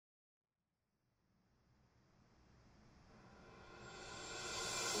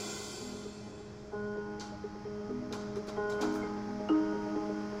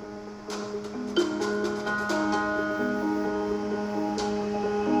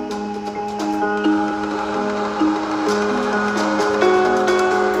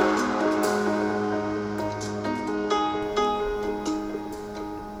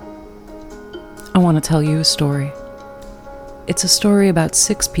tell you a story. It's a story about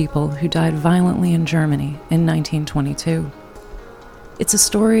 6 people who died violently in Germany in 1922. It's a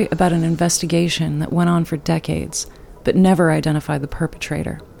story about an investigation that went on for decades, but never identified the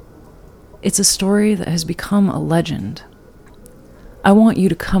perpetrator. It's a story that has become a legend. I want you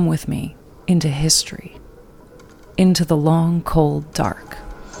to come with me into history, into the long, cold dark.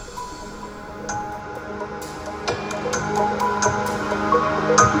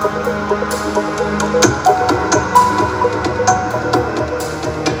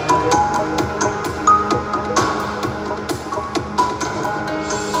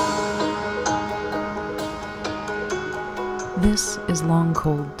 This is Long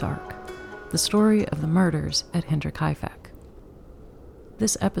Cold Dark, the story of the murders at Hinterkaifeck.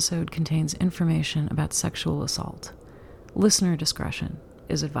 This episode contains information about sexual assault. Listener discretion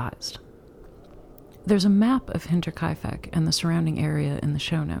is advised. There's a map of Hinterkaifeck and the surrounding area in the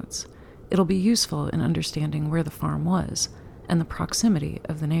show notes. It'll be useful in understanding where the farm was and the proximity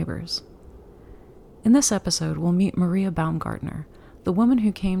of the neighbors. In this episode, we'll meet Maria Baumgartner, the woman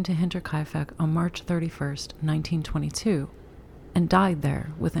who came to Hinterkaifeck on March 31st, 1922, and died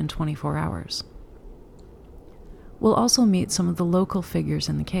there within 24 hours. We'll also meet some of the local figures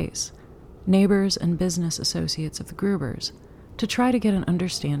in the case, neighbors and business associates of the Grubers, to try to get an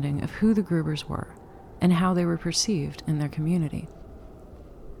understanding of who the Grubers were and how they were perceived in their community.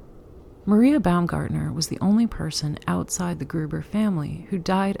 Maria Baumgartner was the only person outside the Gruber family who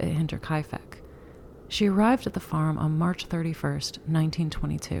died at Hinterkaifeck. She arrived at the farm on March 31st,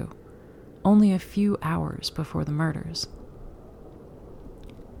 1922, only a few hours before the murders.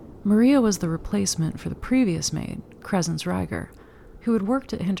 Maria was the replacement for the previous maid, Crescens Reiger, who had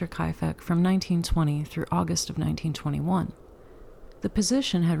worked at Hinterkaifeck from 1920 through August of 1921. The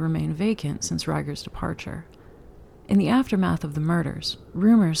position had remained vacant since Reiger's departure. In the aftermath of the murders,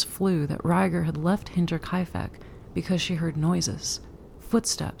 rumors flew that Reiger had left Hinterkaifeck because she heard noises,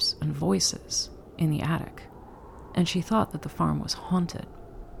 footsteps, and voices in the attic, and she thought that the farm was haunted.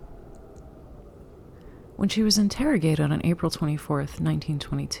 When she was interrogated on April 24th,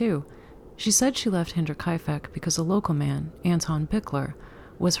 1922, she said she left Hinterkaifeck because a local man, Anton Bickler,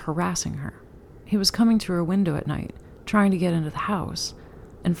 was harassing her. He was coming to her window at night, trying to get into the house,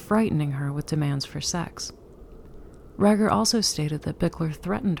 and frightening her with demands for sex. Reiger also stated that Bickler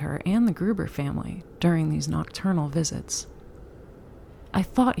threatened her and the Gruber family during these nocturnal visits. "I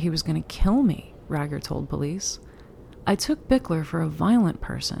thought he was going to kill me," Reiger told police. "I took Bickler for a violent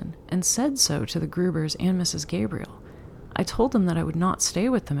person and said so to the Grubers and Mrs. Gabriel. I told them that I would not stay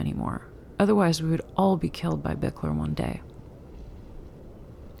with them anymore, otherwise we would all be killed by Bickler one day."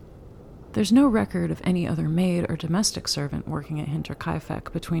 There's no record of any other maid or domestic servant working at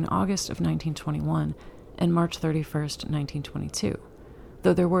Hinterkaifeck between August of 1921 and March 31st, 1922,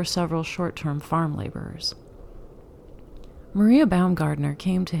 though there were several short-term farm laborers. Maria Baumgartner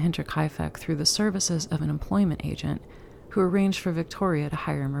came to Hinterkaifeck through the services of an employment agent who arranged for Victoria to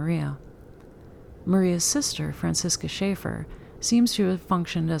hire Maria. Maria's sister, Franziska Schaefer, seems to have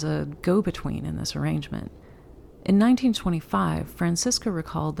functioned as a go-between in this arrangement. In 1925, Franziska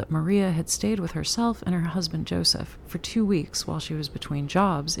recalled that Maria had stayed with herself and her husband Joseph for 2 weeks while she was between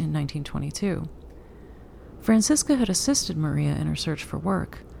jobs in 1922. Franziska had assisted Maria in her search for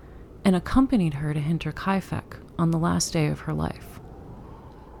work and accompanied her to Hinterkaifeck on the last day of her life.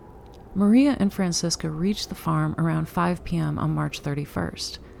 Maria and Franziska reached the farm around 5 p.m. on March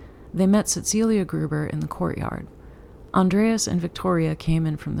 31st. They met Cecilia Gruber in the courtyard. Andreas and Victoria came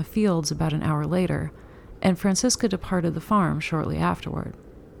in from the fields about an hour later, and Franziska departed the farm shortly afterward.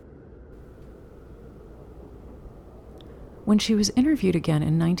 When she was interviewed again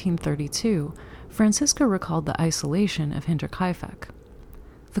in 1932, Franziska recalled the isolation of Hinterkaifeck.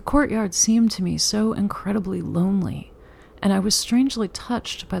 "The courtyard seemed to me so incredibly lonely, and I was strangely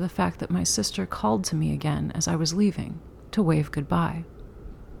touched by the fact that my sister called to me again as I was leaving, to wave goodbye."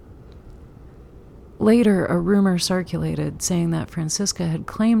 Later, a rumor circulated saying that Franziska had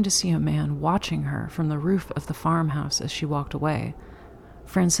claimed to see a man watching her from the roof of the farmhouse as she walked away.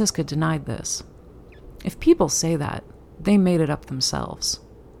 Franziska denied this. "If people say that, they made it up themselves.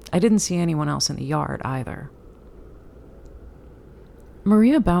 I didn't see anyone else in the yard either."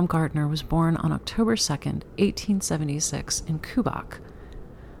 Maria Baumgartner was born on October 2nd, 1876, in Kubach.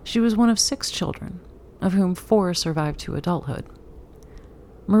 She was one of 6 children, of whom 4 survived to adulthood.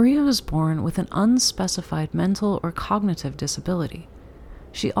 Maria was born with an unspecified mental or cognitive disability.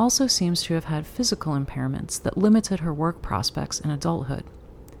 She also seems to have had physical impairments that limited her work prospects in adulthood.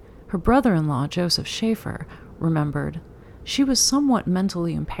 Her brother-in-law, Joseph Schaefer, remembered, "She was somewhat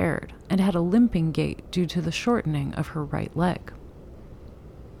mentally impaired and had a limping gait due to the shortening of her right leg."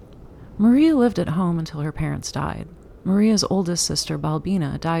 Maria lived at home until her parents died. Maria's oldest sister,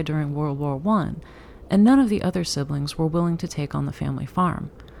 Balbina, died during World War I, and none of the other siblings were willing to take on the family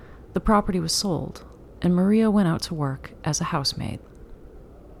farm. The property was sold, and Maria went out to work as a housemaid.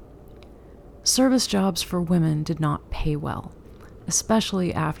 Service jobs for women did not pay well,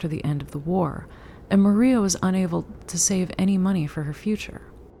 especially after the end of the war, and Maria was unable to save any money for her future.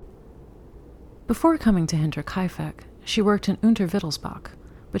 Before coming to Hinterkaifeck, she worked in Unterwittelsbach,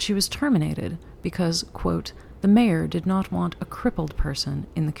 but she was terminated because, quote, the mayor did not want a crippled person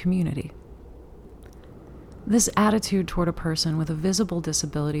in the community. This attitude toward a person with a visible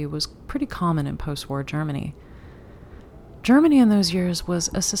disability was pretty common in post-war Germany. Germany in those years was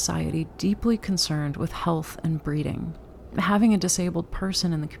a society deeply concerned with health and breeding. Having a disabled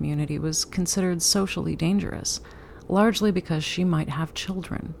person in the community was considered socially dangerous, largely because she might have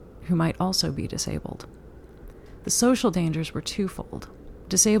children who might also be disabled. The social dangers were twofold.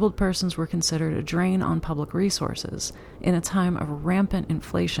 Disabled persons were considered a drain on public resources in a time of rampant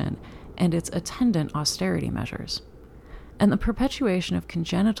inflation and its attendant austerity measures. And the perpetuation of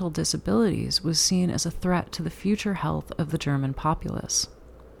congenital disabilities was seen as a threat to the future health of the German populace.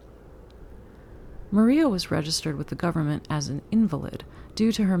 Maria was registered with the government as an invalid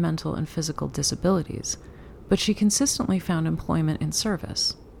due to her mental and physical disabilities, but she consistently found employment in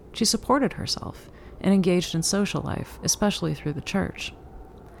service. She supported herself and engaged in social life, especially through the church.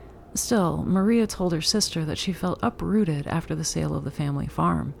 Still, Maria told her sister that she felt uprooted after the sale of the family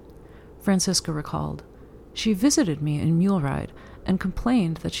farm. Franziska recalled, "She visited me in Mulride and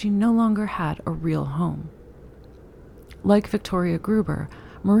complained that she no longer had a real home." Like Victoria Gruber,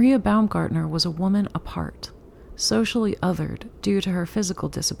 Maria Baumgartner was a woman apart, socially othered due to her physical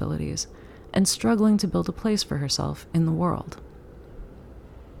disabilities, and struggling to build a place for herself in the world.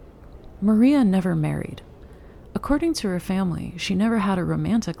 Maria never married. According to her family, she never had a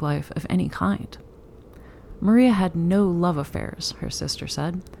romantic life of any kind. Maria had no love affairs, her sister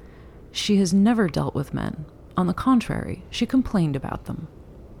said. She has never dealt with men. On the contrary, she complained about them.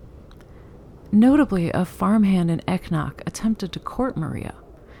 Notably, a farmhand in Ecknach attempted to court Maria,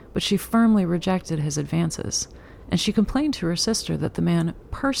 but she firmly rejected his advances, and she complained to her sister that the man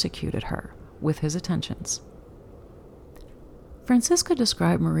persecuted her with his attentions. Franziska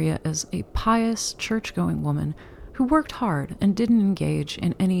described Maria as a pious, church-going woman who worked hard and didn't engage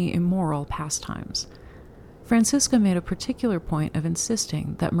in any immoral pastimes. Franziska made a particular point of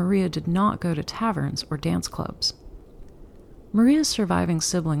insisting that Maria did not go to taverns or dance clubs. Maria's surviving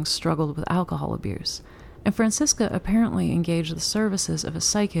siblings struggled with alcohol abuse, and Franziska apparently engaged the services of a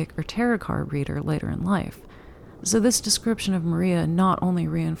psychic or tarot card reader later in life. So this description of Maria not only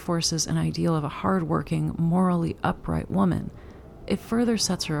reinforces an ideal of a hard-working, morally upright woman, it further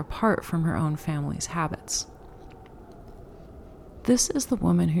sets her apart from her own family's habits. This is the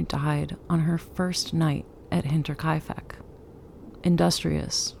woman who died on her first night at Hinterkaifeck.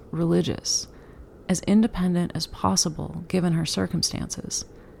 Industrious, religious, as independent as possible given her circumstances,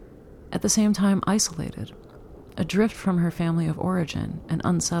 at the same time isolated, adrift from her family of origin and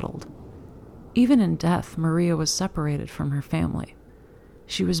unsettled. Even in death, Maria was separated from her family.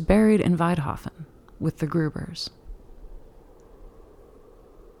 She was buried in Weidhofen with the Grubers.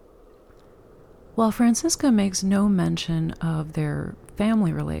 While Franziska makes no mention of their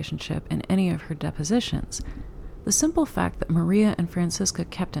family relationship in any of her depositions, the simple fact that Maria and Franziska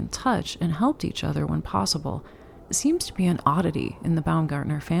kept in touch and helped each other when possible seems to be an oddity in the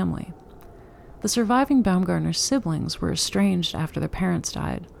Baumgartner family. The surviving Baumgartner siblings were estranged after their parents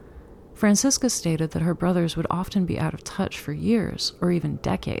died. Franziska stated that her brothers would often be out of touch for years or even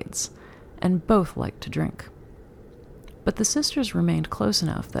decades, and both liked to drink. But the sisters remained close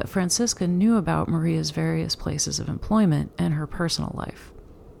enough that Franziska knew about Maria's various places of employment and her personal life.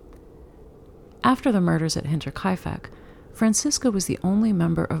 After the murders at Hinterkaifeck, Franziska was the only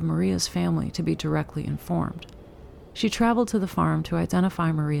member of Maria's family to be directly informed. She traveled to the farm to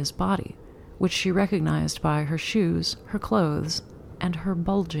identify Maria's body, which she recognized by her shoes, her clothes, and her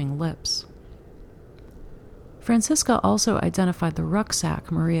bulging lips. Franziska also identified the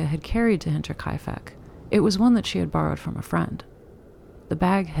rucksack Maria had carried to Hinterkaifeck. It was one that she had borrowed from a friend. The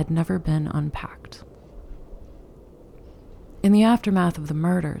bag had never been unpacked. In the aftermath of the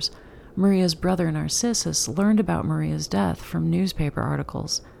murders, Maria's brother Narcissus learned about Maria's death from newspaper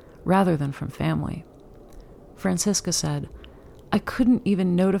articles rather than from family. Franziska said, "I couldn't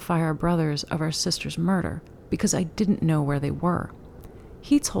even notify our brothers of our sister's murder because I didn't know where they were.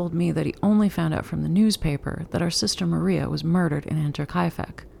 He told me that he only found out from the newspaper that our sister Maria was murdered in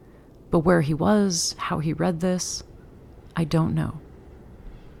Hinterkaifeck. But where he was, how he read this, I don't know."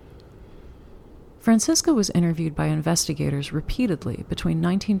 Francisca was interviewed by investigators repeatedly between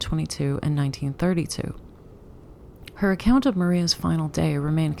 1922 and 1932. Her account of Maria's final day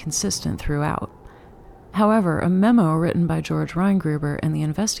remained consistent throughout. However, a memo written by George Reingruber and the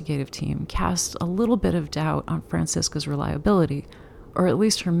investigative team cast a little bit of doubt on Francisca's reliability, or at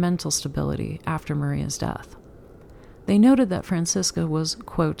least her mental stability, after Maria's death. They noted that Francisca was,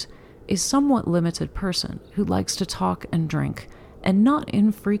 quote, a somewhat limited person who likes to talk and drink, and not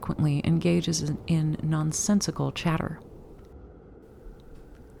infrequently engages in nonsensical chatter.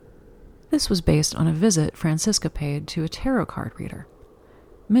 This was based on a visit Francisca paid to a tarot card reader.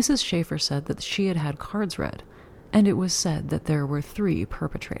 Mrs. Schaefer said that she had had cards read, and it was said that there were 3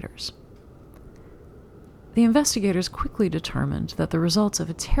 perpetrators. The investigators quickly determined that the results of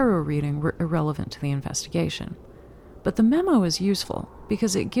a tarot reading were irrelevant to the investigation. But the memo is useful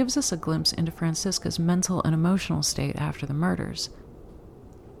because it gives us a glimpse into Francisca's mental and emotional state after the murders.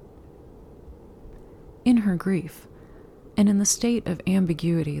 In her grief, and in the state of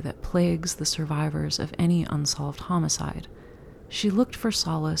ambiguity that plagues the survivors of any unsolved homicide, she looked for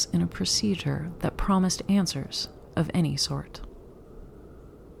solace in a procedure that promised answers of any sort.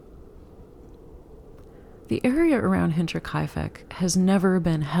 The area around Hinterkaifeck has never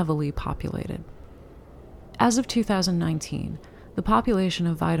been heavily populated. As of 2019, the population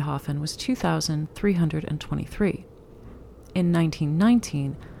of Weidhofen was 2,323. In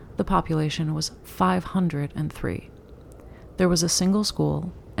 1919, the population was 503. There was a single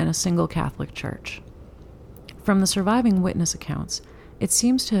school and a single Catholic church. From the surviving witness accounts, it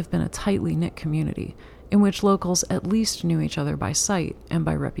seems to have been a tightly knit community in which locals at least knew each other by sight and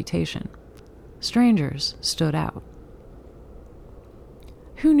by reputation. Strangers stood out.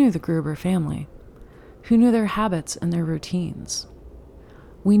 Who knew the Gruber family? Who knew their habits and their routines?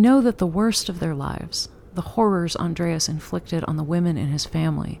 We know that the worst of their lives, the horrors Andreas inflicted on the women in his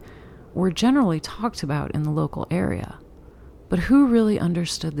family, were generally talked about in the local area. But who really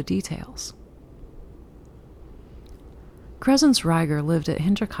understood the details? Crescence Reiger lived at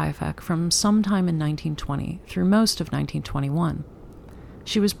Hinterkaifeck from sometime in 1920 through most of 1921.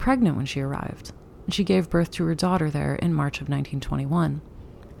 She was pregnant when she arrived, and she gave birth to her daughter there in March of 1921.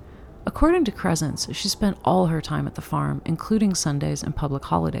 According to Crescence, she spent all her time at the farm, including Sundays and public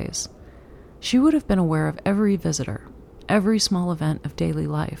holidays. She would have been aware of every visitor, every small event of daily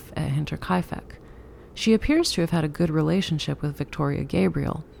life at Hinterkaifeck. She appears to have had a good relationship with Victoria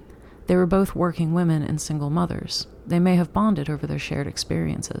Gabriel. They were both working women and single mothers. They may have bonded over their shared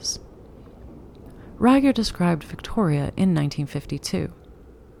experiences. Reiger described Victoria in 1952.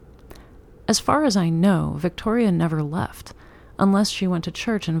 As far as I know, Victoria never left, unless she went to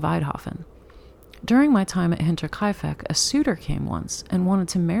church in Weidhofen. During my time at Hinterkaifeck, a suitor came once and wanted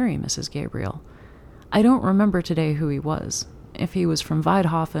to marry Mrs. Gabriel. I don't remember today who he was, if he was from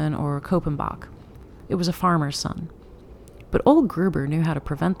Weidhofen or Kopenbach. It was a farmer's son. But old Gruber knew how to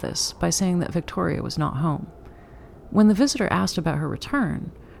prevent this by saying that Victoria was not home. When the visitor asked about her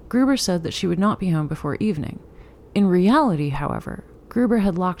return, Gruber said that she would not be home before evening. In reality, however, Gruber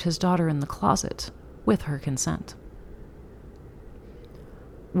had locked his daughter in the closet with her consent.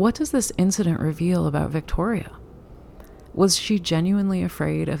 What does this incident reveal about Victoria? Was she genuinely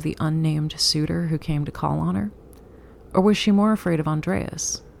afraid of the unnamed suitor who came to call on her? Or was she more afraid of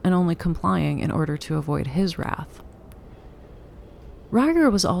Andreas, and only complying in order to avoid his wrath?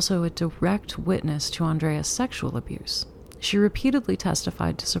 Reiger was also a direct witness to Andreas' sexual abuse. She repeatedly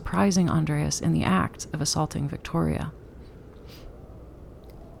testified to surprising Andreas in the act of assaulting Victoria.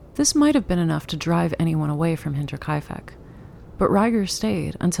 This might have been enough to drive anyone away from Hinterkaifeck, but Reiger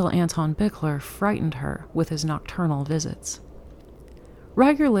stayed until Anton Bickler frightened her with his nocturnal visits.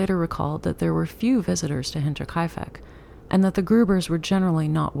 Reiger later recalled that there were few visitors to Hinterkaifeck, and that the Grubers were generally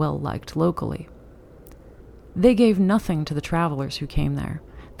not well liked locally. They gave nothing to the travelers who came there.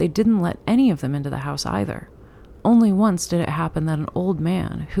 They didn't let any of them into the house either. Only once did it happen that an old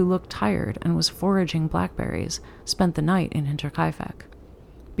man, who looked tired and was foraging blackberries, spent the night in Hinterkaifeck.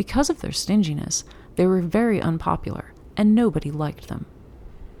 Because of their stinginess, they were very unpopular, and nobody liked them.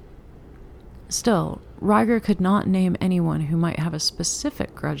 Still, Reiger could not name anyone who might have a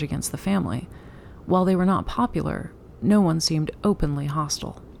specific grudge against the family. While they were not popular, no one seemed openly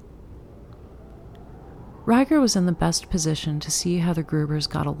hostile. Reiger was in the best position to see how the Grubers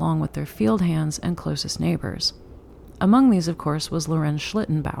got along with their field hands and closest neighbors. Among these, of course, was Lorenz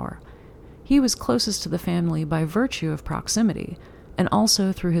Schlittenbauer. He was closest to the family by virtue of proximity, and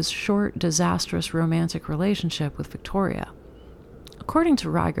also through his short, disastrous romantic relationship with Victoria. According to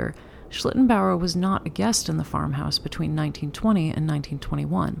Reiger, Schlittenbauer was not a guest in the farmhouse between 1920 and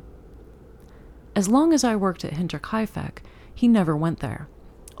 1921. As long as I worked at Hinterkaifeck, he never went there.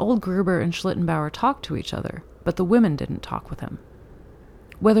 Old Gruber and Schlittenbauer talked to each other, but the women didn't talk with him.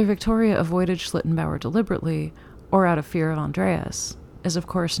 Whether Victoria avoided Schlittenbauer deliberately or out of fear of Andreas is of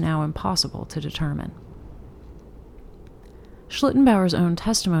course now impossible to determine. Schlittenbauer's own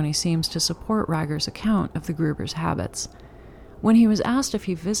testimony seems to support Reiger's account of the Gruber's habits. When he was asked if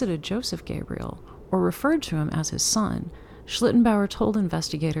he visited Joseph Gabriel, or referred to him as his son, Schlittenbauer told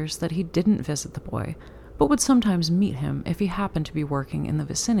investigators that he didn't visit the boy, but would sometimes meet him if he happened to be working in the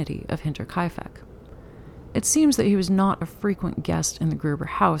vicinity of Hinterkaifeck. It seems that he was not a frequent guest in the Gruber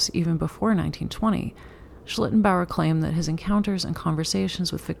house even before 1920. Schlittenbauer claimed that his encounters and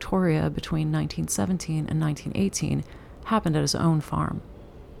conversations with Victoria between 1917 and 1918 happened at his own farm.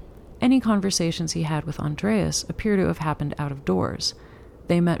 Any conversations he had with Andreas appear to have happened out of doors.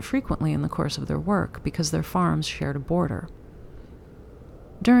 They met frequently in the course of their work because their farms shared a border.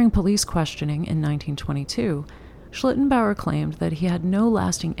 During police questioning in 1922, Schlittenbauer claimed that he had no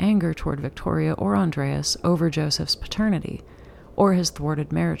lasting anger toward Victoria or Andreas over Joseph's paternity, or his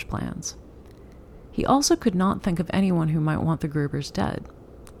thwarted marriage plans. He also could not think of anyone who might want the Grubers dead.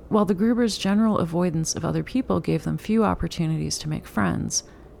 While the Grubers' general avoidance of other people gave them few opportunities to make friends,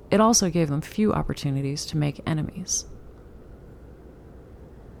 it also gave them few opportunities to make enemies.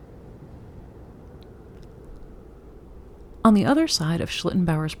 On the other side of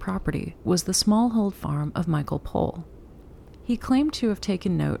Schlittenbauer's property was the smallhold farm of Michael Pohl. He claimed to have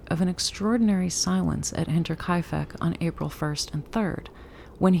taken note of an extraordinary silence at Hinterkaifeck on April 1st and 3rd,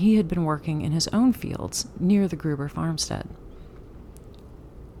 when he had been working in his own fields near the Gruber farmstead.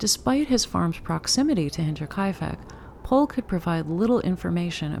 Despite his farm's proximity to Hinterkaifeck, Pohl could provide little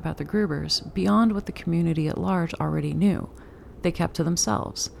information about the Grubers beyond what the community at large already knew. They kept to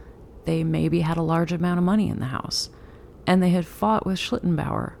themselves. They maybe had a large amount of money in the house, and they had fought with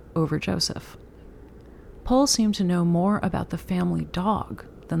Schlittenbauer over Joseph. Pohl seemed to know more about the family dog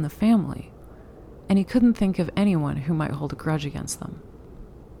than the family, and he couldn't think of anyone who might hold a grudge against them.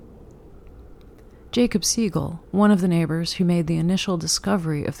 Jacob Siegel, one of the neighbors who made the initial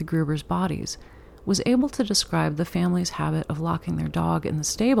discovery of the Grubers' bodies, was able to describe the family's habit of locking their dog in the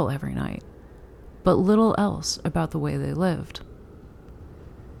stable every night, but little else about the way they lived.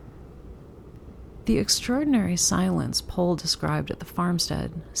 The extraordinary silence Pohl described at the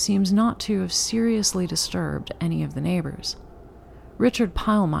farmstead seems not to have seriously disturbed any of the neighbors. Richard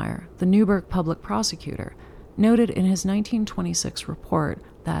Pilemeyer, the Newburgh public prosecutor, noted in his 1926 report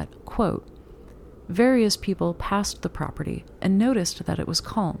that, quote, various people passed the property and noticed that it was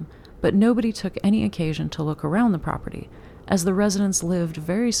calm, but nobody took any occasion to look around the property, as the residents lived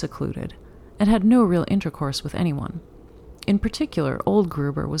very secluded and had no real intercourse with anyone. In particular, old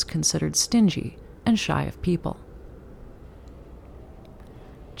Gruber was considered stingy and shy of people.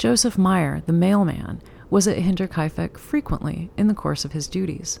 Joseph Meyer, the mailman, was at Hinterkaifeck frequently in the course of his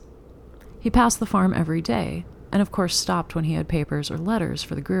duties. He passed the farm every day, and of course stopped when he had papers or letters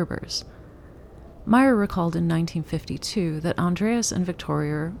for the Grubers. Meyer recalled in 1952 that Andreas and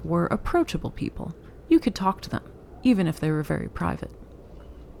Victoria were approachable people. You could talk to them, even if they were very private.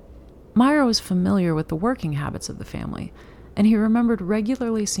 Meyer was familiar with the working habits of the family, and he remembered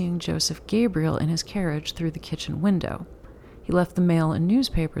regularly seeing Joseph Gabriel in his carriage through the kitchen window. He left the mail and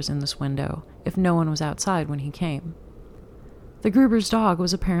newspapers in this window if no one was outside when he came. The Gruber's dog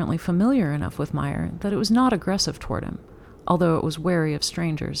was apparently familiar enough with Meyer that it was not aggressive toward him, although it was wary of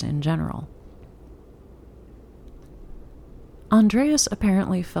strangers in general. Andreas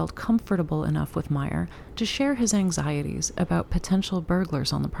apparently felt comfortable enough with Meyer to share his anxieties about potential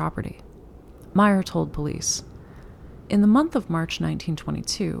burglars on the property. Meyer told police, "In the month of March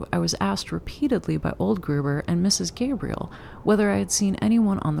 1922, I was asked repeatedly by old Gruber and Mrs. Gabriel whether I had seen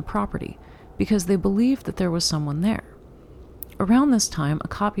anyone on the property, because they believed that there was someone there. Around this time, a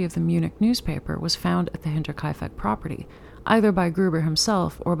copy of the Munich newspaper was found at the Hinterkaifeck property, either by Gruber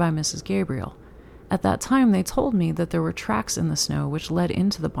himself or by Mrs. Gabriel. At that time, they told me that there were tracks in the snow which led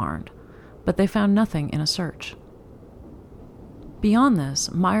into the barn, but they found nothing in a search." Beyond this,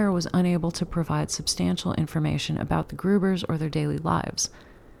 Meyer was unable to provide substantial information about the Grubers or their daily lives.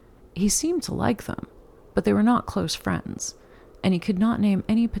 He seemed to like them, but they were not close friends, and he could not name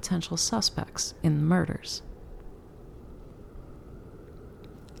any potential suspects in the murders.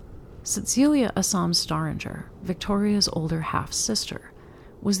 Cecilia Assam Staringer, Victoria's older half-sister,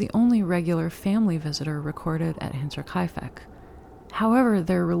 was the only regular family visitor recorded at Hinterkaifeck. However,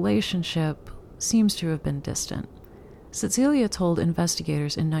 their relationship seems to have been distant. Cecilia told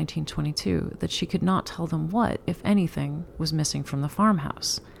investigators in 1922 that she could not tell them what, if anything, was missing from the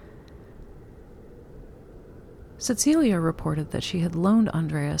farmhouse. Cecilia reported that she had loaned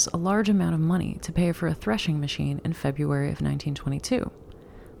Andreas a large amount of money to pay for a threshing machine in February of 1922.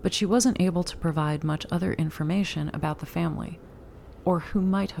 but she wasn't able to provide much other information about the family, or who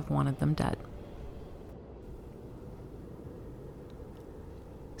might have wanted them dead.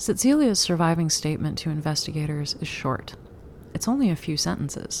 Cecilia's surviving statement to investigators is short. It's only a few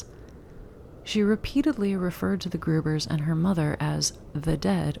sentences. She repeatedly referred to the Grubers and her mother as the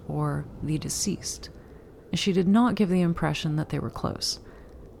dead or the deceased. She did not give the impression that they were close.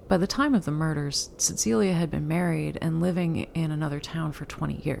 By the time of the murders, Cecilia had been married and living in another town for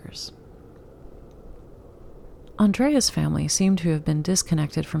 20 years. Andreas' family seemed to have been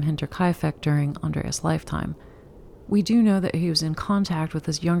disconnected from Hinterkaifeck during Andreas' lifetime. We do know that he was in contact with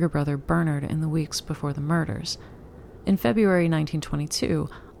his younger brother Bernard in the weeks before the murders. In February 1922,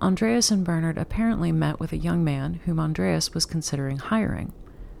 Andreas and Bernard apparently met with a young man whom Andreas was considering hiring.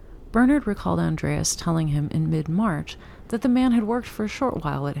 Bernard recalled Andreas telling him in mid-March that the man had worked for a short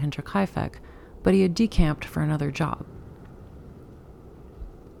while at Hinterkaifeck, but he had decamped for another job.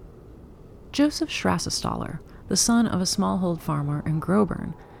 Joseph Strassestaller, the son of a smallhold farmer in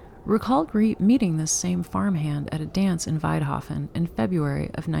Groburn, recalled meeting this same farmhand at a dance in Weidhofen in February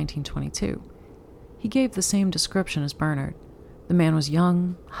of 1922. He gave the same description as Bernard. The man was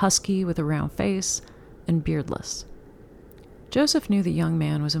young, husky with a round face, and beardless. Joseph knew the young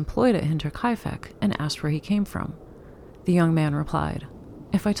man was employed at Hinterkaifeck and asked where he came from. The young man replied,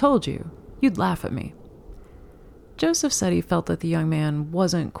 "If I told you, you'd laugh at me." Joseph said he felt that the young man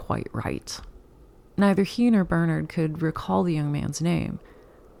wasn't quite right. Neither he nor Bernard could recall the young man's name,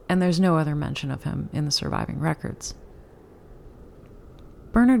 and there's no other mention of him in the surviving records.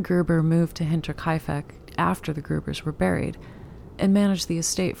 Bernard Gruber moved to Hinterkaifeck after the Grubers were buried and managed the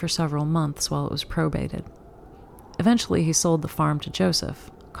estate for several months while it was probated. Eventually, he sold the farm to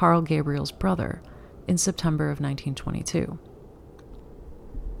Joseph, Carl Gabriel's brother, in September of 1922.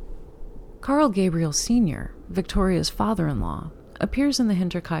 Carl Gabriel Sr., Victoria's father-in-law, appears in the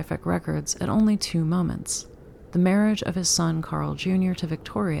Hinterkaifeck records at only 2 moments: the marriage of his son Carl Jr. to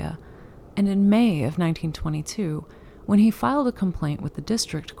Victoria, and in May of 1922, when he filed a complaint with the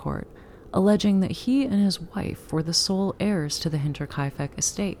district court alleging that he and his wife were the sole heirs to the Hinterkaifeck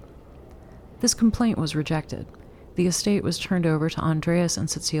estate. This complaint was rejected. The estate was turned over to Andreas and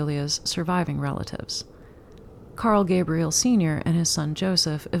Cecilia's surviving relatives. Carl Gabriel Sr. and his son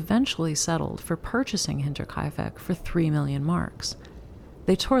Joseph eventually settled for purchasing Hinterkaifeck for 3 million marks.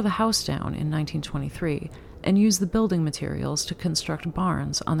 They tore the house down in 1923 and used the building materials to construct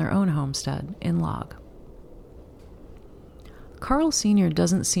barns on their own homestead in Log. Carl Sr.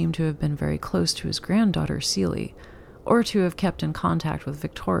 doesn't seem to have been very close to his granddaughter Celie, or to have kept in contact with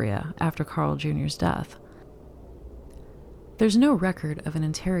Victoria after Carl Jr.'s death. There's no record of an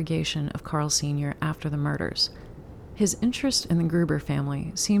interrogation of Carl Sr. after the murders. His interest in the Gruber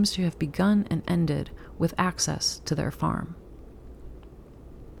family seems to have begun and ended with access to their farm.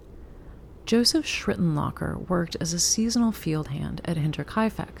 Joseph Schrittenlocher worked as a seasonal field hand at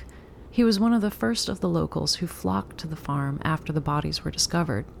Hinterkaifeck. He was one of the first of the locals who flocked to the farm after the bodies were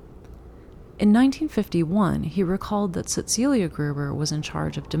discovered. In 1951, he recalled that Cecilia Gruber was in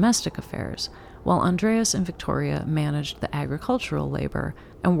charge of domestic affairs, while Andreas and Victoria managed the agricultural labor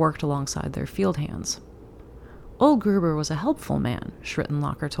and worked alongside their field hands. Old Gruber was a helpful man,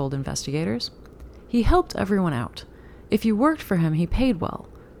 Schrittenlocher told investigators. He helped everyone out. If you worked for him, he paid well,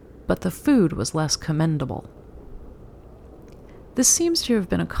 but the food was less commendable. This seems to have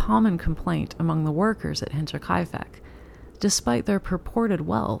been a common complaint among the workers at Hinterkaifeck. Despite their purported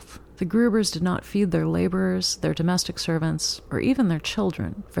wealth, the Grubers did not feed their laborers, their domestic servants, or even their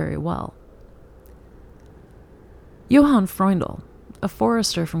children very well. Johann Freundl, a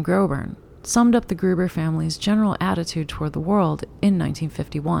forester from Groburn, summed up the Gruber family's general attitude toward the world in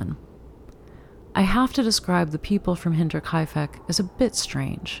 1951. "I have to describe the people from Hinterkaifeck as a bit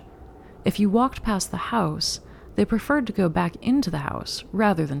strange. If you walked past the house, they preferred to go back into the house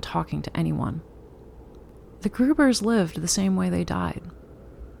rather than talking to anyone. The Grubers lived the same way they died,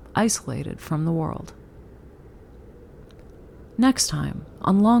 isolated from the world." Next time,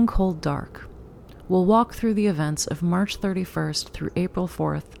 on Long Cold Dark, we'll walk through the events of March 31st through April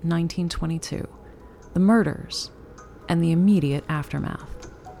 4th, 1922, the murders, and the immediate aftermath.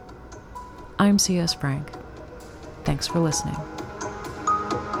 I'm C.S. Frank. Thanks for listening.